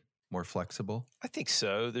today, more flexible? I think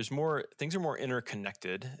so. Things are more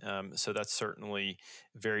interconnected. So that's certainly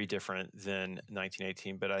very different than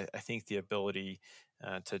 1918. But I think the ability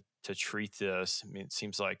to treat this, I mean, it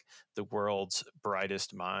seems like the world's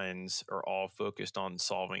brightest minds are all focused on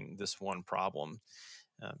solving this one problem.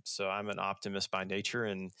 So I'm an optimist by nature,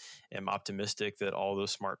 and am optimistic that all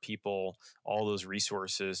those smart people, all those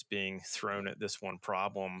resources being thrown at this one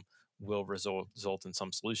problem will result in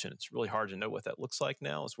some solution. It's really hard to know what that looks like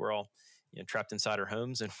now, as we're all trapped inside our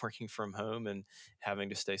homes and working from home and having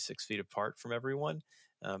to stay 6 feet apart from everyone.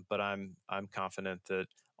 But I'm confident that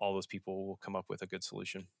all those people will come up with a good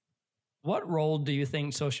solution. What role do you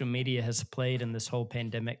think social media has played in this whole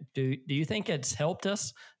pandemic? Do you think it's helped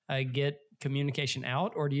us get communication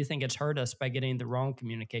out, or do you think it's hurt us by getting the wrong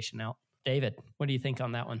communication out? David, what do you think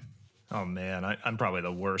on that one? Oh man, I'm probably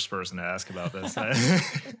the worst person to ask about this.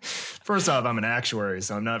 First off, I'm an actuary,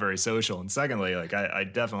 so I'm not very social. And secondly, I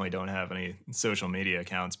definitely don't have any social media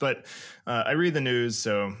accounts, but I read the news,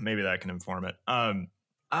 so maybe that can inform it.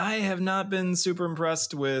 I have not been super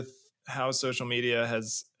impressed with how social media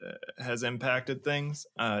has impacted things.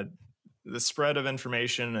 The spread of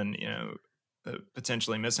information and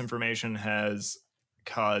potentially misinformation has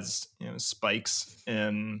caused spikes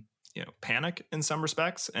in panic in some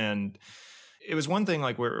respects. And it was one thing,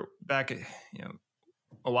 like we're back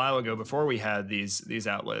a while ago, before we had these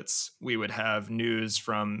outlets, we would have news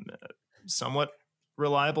from somewhat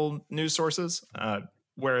reliable news sources.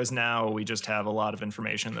 Whereas now we just have a lot of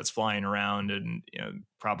information that's flying around, and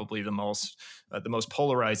probably the most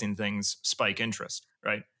polarizing things spike interest,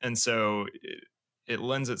 right? And so it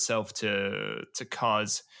lends itself to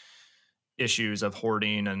cause issues of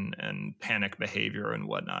hoarding and panic behavior and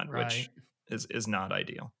whatnot, right, which is not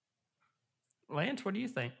ideal. Lance, what do you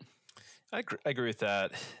think? I agree with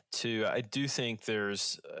that too. I do think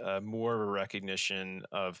there's more of a recognition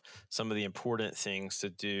of some of the important things to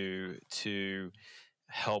do to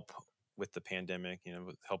help with the pandemic,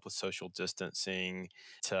 help with social distancing.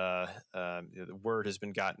 The word has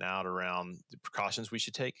been gotten out around the precautions we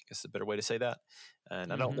should take. I guess a better way to say that.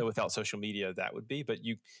 And I don't know without social media that would be, but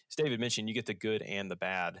as David mentioned, you get the good and the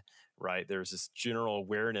bad, right? There's this general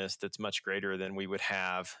awareness that's much greater than we would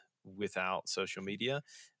have without social media,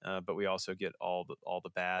 but we also get all the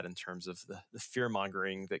bad in terms of the fear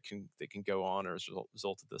mongering that can go on as a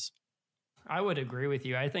result of this. I would agree with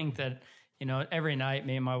you. I think that every night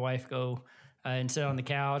me and my wife go and sit on the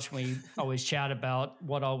couch. We always chat about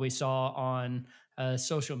what all we saw on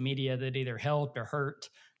social media that either helped or hurt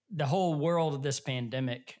the whole world of this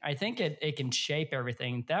pandemic. I think it can shape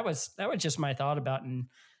everything. That was just my thought about in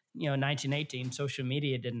 1918. Social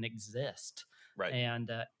media didn't exist. Right. And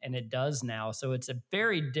it does now. So it's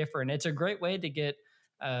it's a great way to get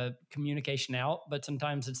communication out, but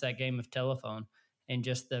sometimes it's that game of telephone and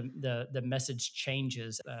just the message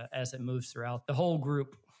changes as it moves throughout the whole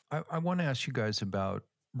group. I want to ask you guys about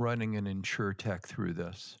running an InsurTech through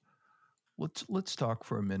this. Let's talk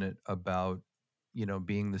for a minute about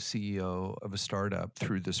being the CEO of a startup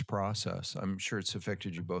through this process. I'm sure it's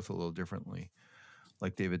affected you both a little differently.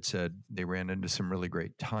 Like David said, they ran into some really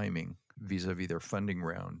great timing vis-a-vis their funding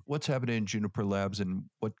round. What's happening in Juniper Labs, and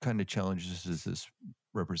what kind of challenges does this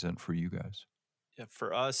represent for you guys? Yeah,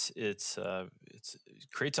 for us, it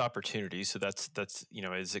creates opportunities. So that's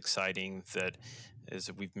is exciting that,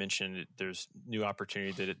 as we've mentioned, there's new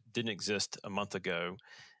opportunity that it didn't exist a month ago.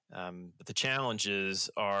 But the challenges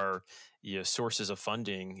are sources of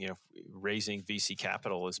funding. Raising VC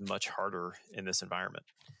capital is much harder in this environment.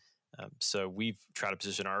 So we've tried to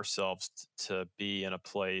position ourselves to be in a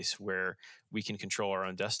place where we can control our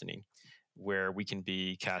own destiny, where we can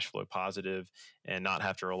be cash flow positive and not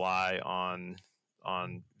have to rely on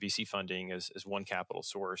VC funding as one capital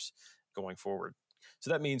source going forward. So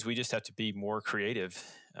that means we just have to be more creative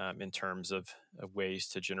in terms of ways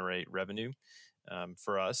to generate revenue.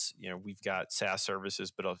 For us, we've got SaaS services,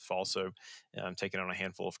 but I've also taken on a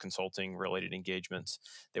handful of consulting related engagements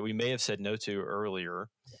that we may have said no to earlier,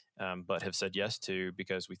 but have said yes to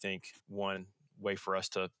because we think one way for us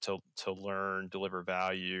to learn, deliver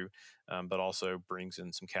value, but also brings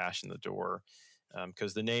in some cash in the door.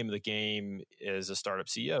 Because the name of the game as a startup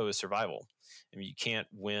CEO is survival. I mean, you can't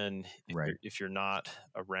win if you're not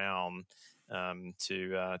around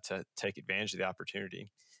to take advantage of the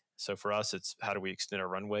opportunity. So for us, it's how do we extend our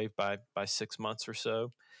runway by 6 months or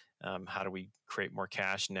so? How do we create more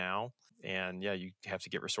cash now? And you have to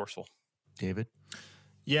get resourceful. David?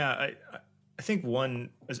 Yeah, I think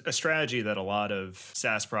a strategy that a lot of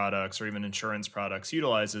SaaS products or even insurance products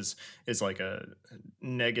utilizes is like a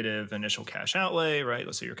negative initial cash outlay, right?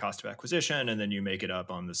 Let's say your cost of acquisition, and then you make it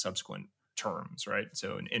up on the subsequent terms, right?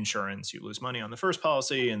 So in insurance, you lose money on the first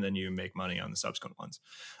policy, and then you make money on the subsequent ones.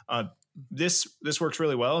 This works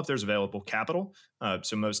really well if there's available capital.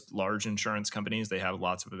 So most large insurance companies, they have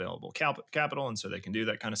lots of available capital, and so they can do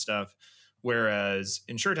that kind of stuff. Whereas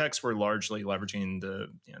InsurTechs were largely leveraging the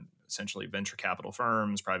essentially venture capital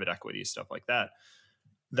firms, private equity, stuff like that.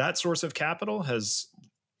 That source of capital has,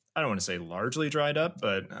 I don't want to say largely dried up,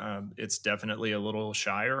 but it's definitely a little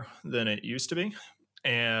shyer than it used to be.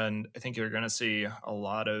 And I think you're going to see a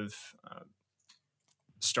lot of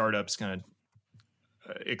startups kind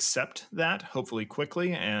of accept that, hopefully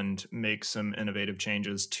quickly, and make some innovative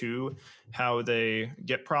changes to how they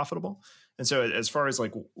get profitable. And so as far as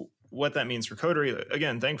like what that means for Coterie,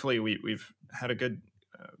 again, thankfully we've had a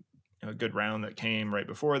good round that came right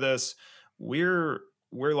before this. We're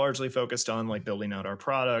largely focused on like building out our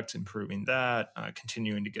product, improving that,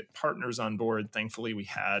 continuing to get partners on board. Thankfully, we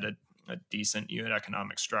had a decent unit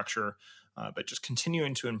economic structure, but just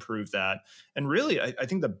continuing to improve that. And really, I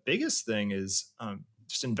think the biggest thing is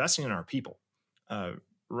just investing in our people.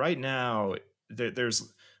 Right now,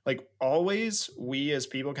 there's like always, we as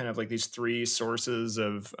people kind of like these three sources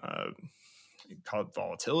of call it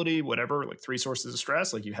volatility, whatever, like three sources of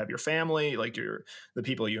stress. Like you have your family, like the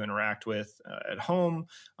people you interact with at home,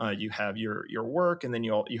 you have your work, and then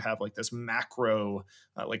you have like this macro,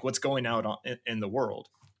 like what's going out in the world.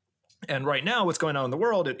 And right now, what's going on in the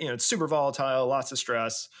world, it's super volatile, lots of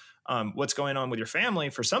stress. What's going on with your family?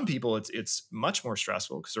 For some people, it's much more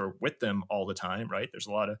stressful because they're with them all the time, right? There's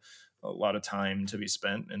a lot of time to be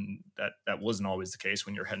spent, and that wasn't always the case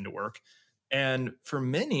when you're heading to work. And for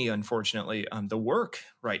many, unfortunately, the work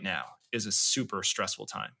right now is a super stressful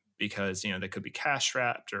time because they could be cash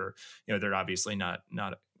strapped, or they're obviously not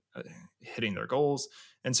hitting their goals.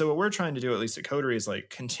 And so what we're trying to do, at least at Coterie, is like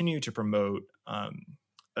continue to promote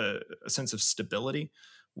a sense of stability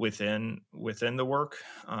within the work,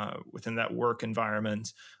 within that work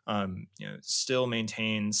environment. Still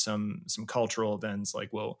maintain some cultural events,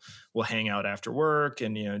 like we'll hang out after work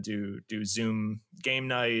and do Zoom game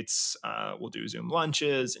nights. We'll do Zoom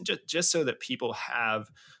lunches, and just so that people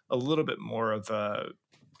have a little bit more of a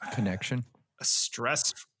connection,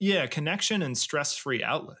 connection and stress-free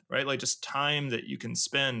outlet, right? Like just time that you can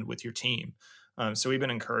spend with your team. So we've been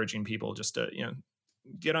encouraging people just to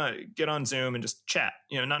get on Zoom and just chat,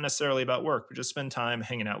 not necessarily about work, but just spend time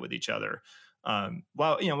hanging out with each other.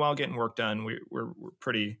 While getting work done, we're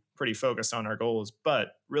pretty focused on our goals,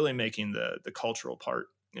 but really making the cultural part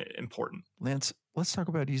important. Lance, let's talk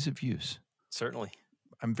about ease of use. Certainly.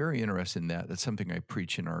 I'm very interested in that. That's something I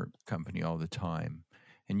preach in our company all the time.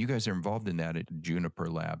 And you guys are involved in that at Juniper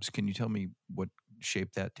Labs. Can you tell me what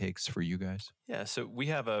shape that takes for you guys? Yeah, so we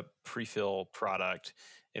have a pre-fill product.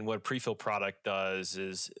 And what a pre-fill product does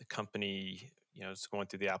is a company, it's going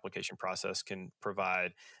through the application process, can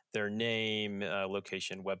provide their name,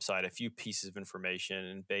 location, website, a few pieces of information,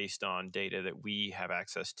 and based on data that we have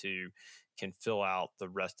access to, can fill out the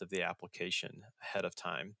rest of the application ahead of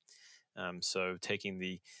time. So taking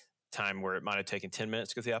the time where it might have taken 10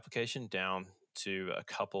 minutes to go through the application down to a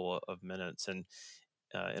couple of minutes. And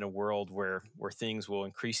in a world where things will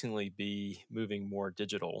increasingly be moving more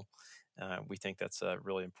digital, we think that's a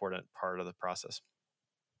really important part of the process.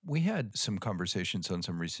 We had some conversations on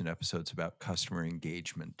some recent episodes about customer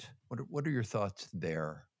engagement. What are your thoughts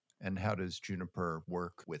there, and how does Juniper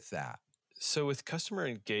work with that? So with customer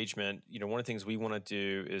engagement, one of the things we want to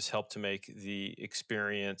do is help to make the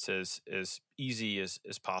experience as easy as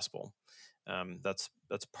possible. That's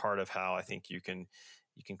part of how I think you can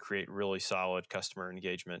create really solid customer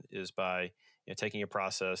engagement, is by taking a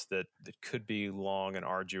process that could be long and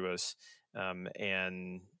arduous,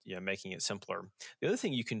 and making it simpler. The other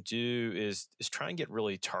thing you can do is try and get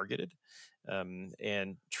really targeted,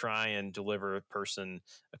 and try and deliver a person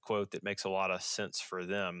a quote that makes a lot of sense for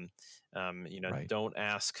them. Right. Don't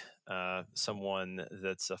ask someone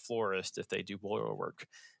that's a florist if they do boiler work,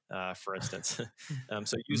 for instance.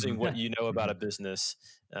 So using what you know about a business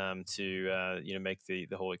to make the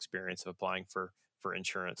whole experience of applying for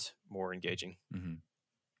insurance more engaging. Mm-hmm.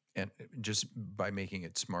 And just by making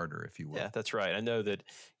it smarter, if you will. Yeah, that's right. I know that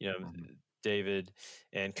David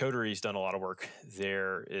and Coterie's done a lot of work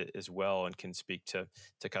there as well, and can speak to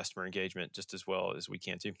customer engagement just as well as we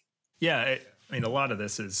can too. Yeah, I mean, a lot of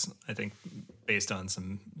this is, I think, based on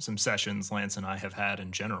some sessions Lance and I have had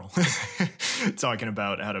in general, talking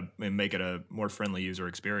about how to make it a more friendly user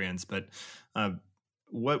experience. But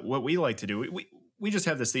what we like to do, we just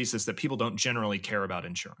have this thesis that people don't generally care about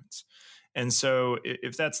insurance. And so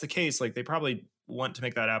if that's the case, like, they probably want to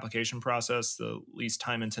make that application process the least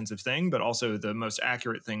time-intensive thing, but also the most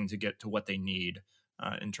accurate thing to get to what they need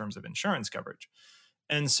in terms of insurance coverage.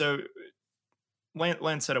 And so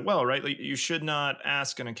Lance said it well, right? Like, you should not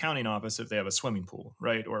ask an accounting office if they have a swimming pool,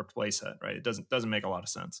 right, or a play set, right? It doesn't make a lot of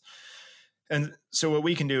sense. And so what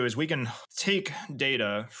we can do is we can take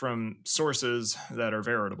data from sources that are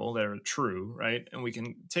veritable, that are true, right? And we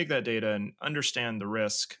can take that data and understand the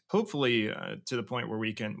risk, hopefully to the point where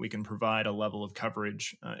we can provide a level of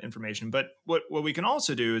coverage information. But what we can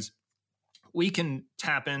also do is we can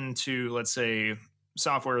tap into, let's say,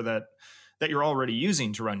 software that you're already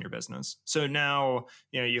using to run your business. So now,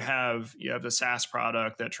 you have the SaaS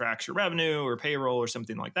product that tracks your revenue or payroll or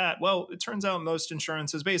something like that. Well, it turns out most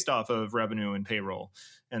insurance is based off of revenue and payroll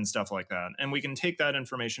and stuff like that. And we can take that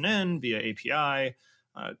information in via API,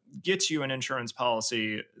 get you an insurance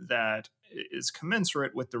policy that is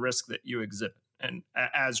commensurate with the risk that you exhibit, and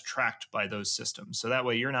as tracked by those systems. So that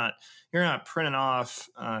way you're not printing off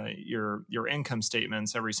your income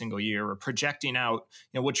statements every single year, or projecting out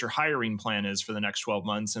what your hiring plan is for the next 12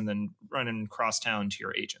 months and then running crosstown to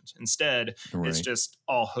your agent. Instead, right, it's just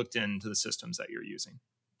all hooked into the systems that you're using.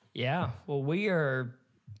 Yeah. Well, we're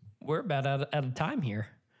about out of time here.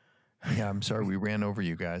 Yeah, I'm sorry we ran over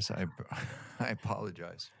you guys. I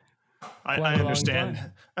apologize. I understand.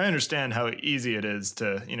 I understand how easy it is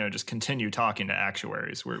to, just continue talking to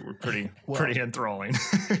actuaries. We're pretty enthralling.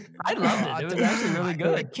 I loved it. It was actually really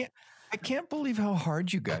good. I can't believe how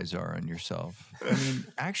hard you guys are on yourself. I mean,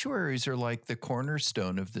 actuaries are like the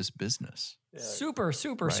cornerstone of this business. Yeah. Super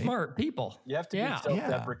smart people. You have to be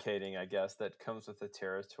self-deprecating, I guess. That comes with the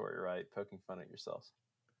territory, right? Poking fun at yourselves.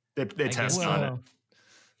 They test on it.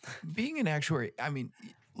 Being an actuary, I mean,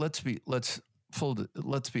 let's be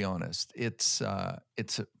honest. It's a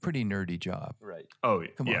pretty nerdy job. Right. Oh,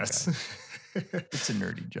 come on, it's a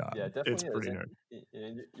nerdy job. Yeah, definitely. It's pretty nerdy.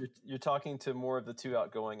 You're talking to more of the two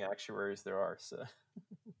outgoing actuaries there are. So.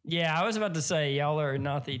 Yeah, I was about to say y'all are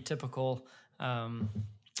not the typical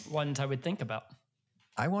ones I would think about.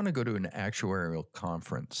 I want to go to an actuarial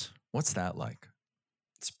conference. What's that like?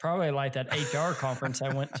 It's probably like that HR conference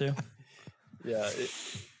I went to. Yeah.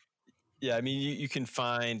 Yeah, I mean, you can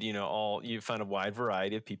find, you find a wide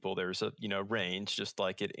variety of people. There's a, range, just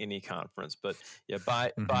like at any conference. But yeah,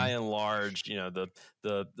 by and large,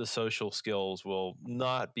 the social skills will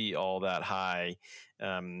not be all that high.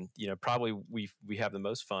 Probably we have the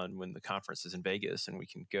most fun when the conference is in Vegas and we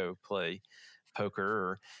can go play poker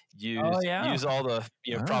or use all the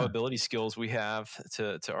probability skills we have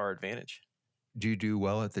to our advantage. Do you do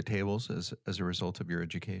well at the tables as a result of your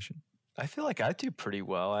education? I feel like I do pretty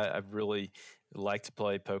well. I really like to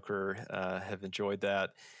play poker. Have enjoyed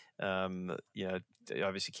that. I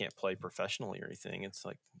obviously can't play professionally or anything. It's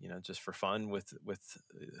like, just for fun with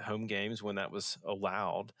home games when that was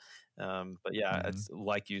allowed. But yeah, it's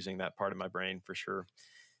like using that part of my brain for sure.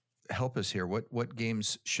 Help us here. What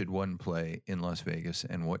games should one play in Las Vegas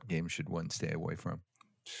and what games should one stay away from?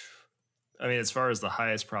 I mean, as far as the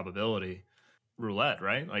highest probability, roulette,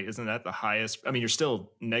 right? Like, isn't that the highest? I mean, you're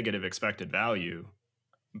still negative expected value,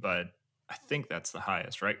 but I think that's the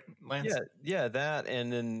highest, right, Lance? Yeah, that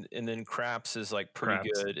and then craps is like pretty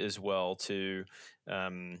good as well too.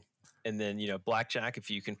 And then blackjack, if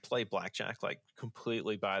you can play blackjack like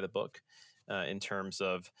completely by the book, in terms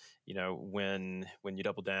of when you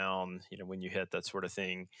double down, when you hit that sort of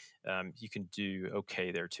thing, you can do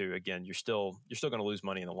okay there too. Again, you're still going to lose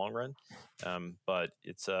money in the long run, but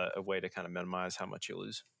it's a way to kind of minimize how much you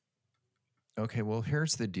lose. Okay, well,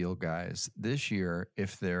 here's the deal, guys. This year,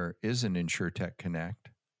 if there is an InsurTech Connect,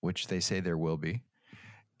 which they say there will be,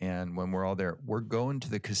 and when we're all there, we're going to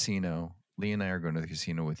the casino. Lee and I are going to the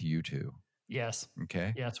casino with you two. Yes.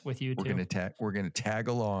 Okay. Yes, with you too. We're going to tag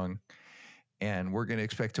along. And we're going to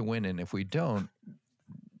expect to win. And if we don't,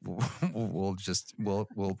 we'll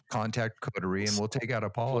contact Coterie and we'll take out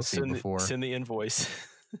a policy send the invoice.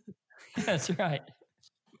 That's right.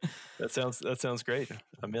 That sounds great.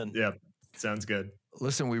 I'm in. Yeah, sounds good.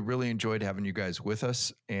 Listen, we really enjoyed having you guys with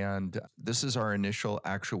us, and this is our initial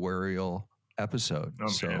actuarial episode.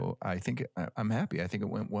 Okay. So I think I'm happy. I think it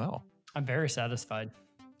went well. I'm very satisfied.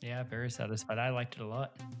 Yeah, very satisfied. I liked it a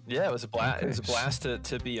lot. Yeah, it was a blast. Okay. It was a blast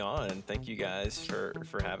to be on, and thank you guys for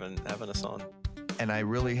having us on. And I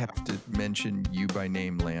really have to mention you by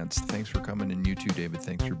name, Lance. Thanks for coming, and you too, David.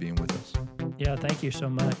 Thanks for being with us. Yeah, thank you so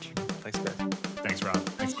much. Thanks, guys. Thanks, Rob.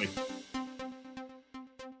 Thanks, Lee.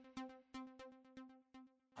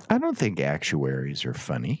 I don't think actuaries are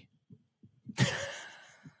funny.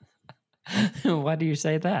 Why do you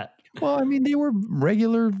say that? Well, I mean, they were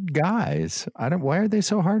regular guys. Why are they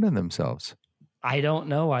so hard on themselves? I don't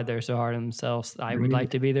know why they're so hard on themselves. I would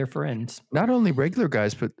like to be their friends. Not only regular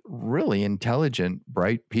guys, but really intelligent,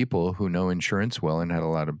 bright people who know insurance well and had a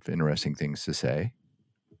lot of interesting things to say.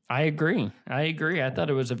 I agree. I thought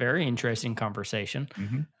it was a very interesting conversation.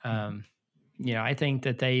 Mm-hmm. I think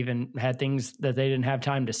that they even had things that they didn't have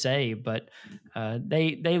time to say, but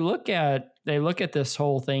they look at this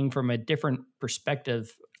whole thing from a different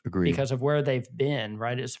perspective. Agreed. Because of where they've been,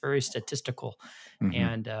 right? It's very statistical. Mm-hmm.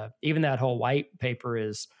 And even that whole white paper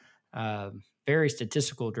is very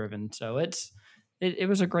statistical driven. So it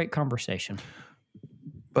was a great conversation.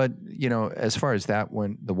 But, as far as that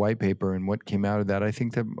went, the white paper and what came out of that, I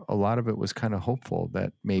think that a lot of it was kind of hopeful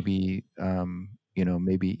that maybe,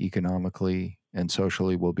 maybe economically and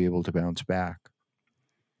socially we'll be able to bounce back.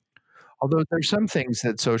 Although there's some things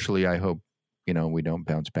that socially I hope, we don't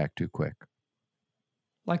bounce back too quick.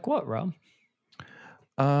 Like what, Rob?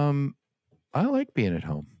 I like being at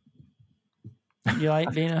home. You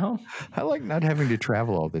like being at home? I like not having to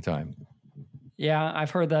travel all the time. Yeah,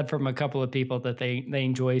 I've heard that from a couple of people that they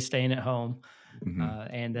enjoy staying at home, mm-hmm.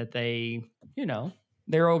 And that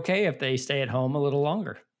they're okay if they stay at home a little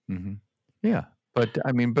longer. Mm-hmm. Yeah, but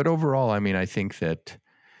overall, I think that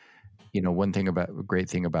great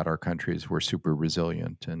thing about our country is we're super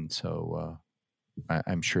resilient, and so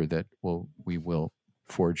I'm sure that we will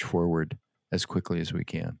forge forward as quickly as we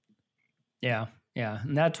can. Yeah.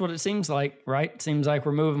 And that's what it seems like, right? It seems like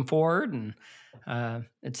we're moving forward, and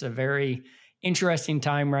it's a very interesting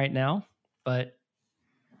time right now, but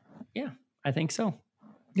yeah, I think so.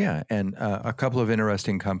 Yeah, and a couple of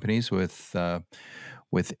interesting companies with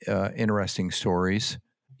interesting stories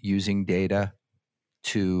using data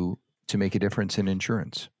to make a difference in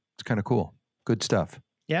insurance. It's kind of cool. Good stuff.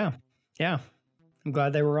 Yeah. I'm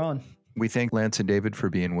glad they were on. We thank Lance and David for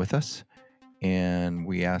being with us, and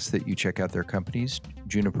we ask that you check out their companies,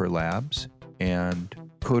 Juniper Labs and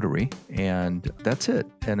Coterie, and that's it.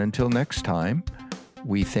 And until next time,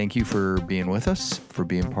 we thank you for being with us, for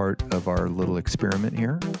being part of our little experiment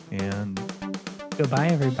here, and goodbye,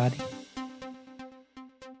 everybody.